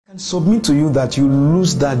And submit to you that you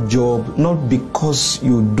lose that job not because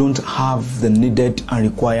you don't have the needed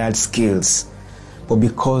and required skills, but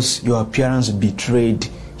because your appearance betrayed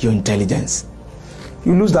your intelligence.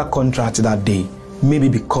 You lose that contract that day, maybe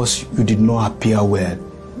because you did not appear well.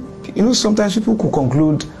 You know, sometimes people could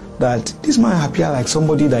conclude that this man appear like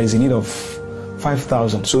somebody that is in need of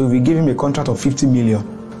 5,000. So if we give him a contract of 50 million,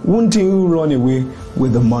 won't you run away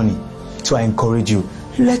with the money? So I encourage you,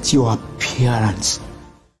 let your appearance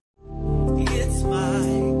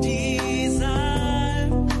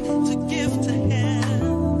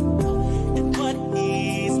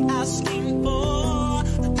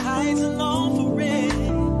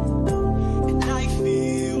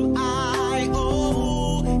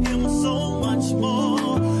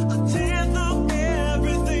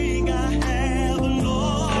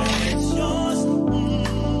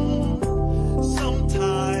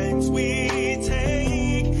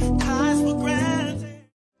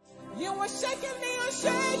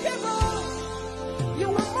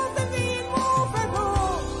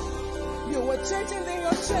changing the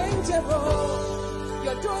unchangeable.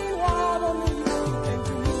 You're doing what only you can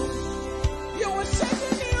do. You were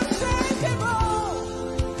shaking the unchangeable.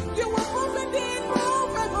 You were moving the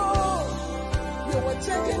immovable. You were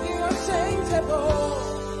changing the unchangeable.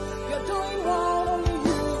 You're doing what only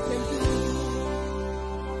you can do.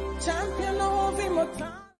 Champion of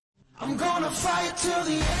immortality. I'm gonna fight till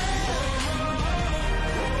the end.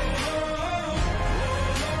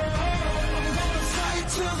 I'm gonna fight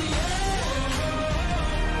till the end.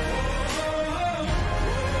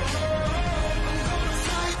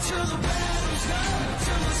 Till the battle's done,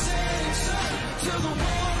 till the setting sun, till the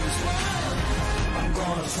war is won. I'm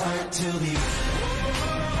gonna fight till the end.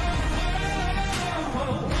 I'm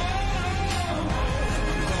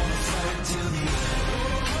gonna fight till the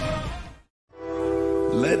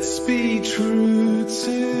end. Let's be true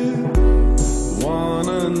to one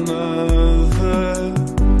another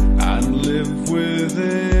and live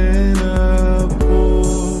within a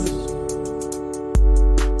pause.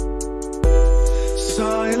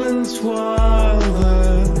 Silence while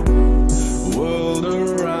the world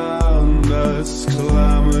around us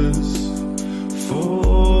clamors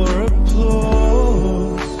for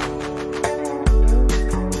applause.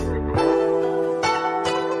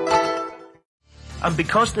 And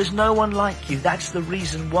because there's no one like you, that's the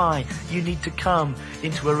reason why you need to come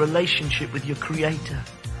into a relationship with your Creator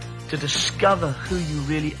to discover who you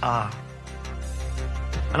really are.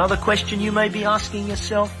 Another question you may be asking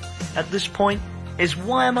yourself at this point is,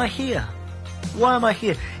 why am I here? Why am I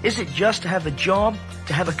here? Is it just to have a job,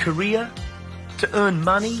 to have a career, to earn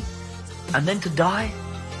money, and then to die?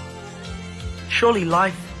 Surely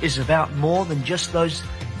life is about more than just those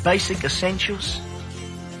basic essentials.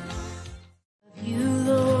 You,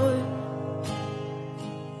 Lord,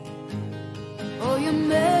 oh, your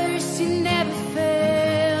mercy never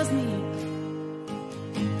fails me.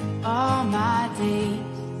 All my days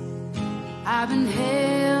I've been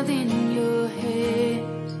held in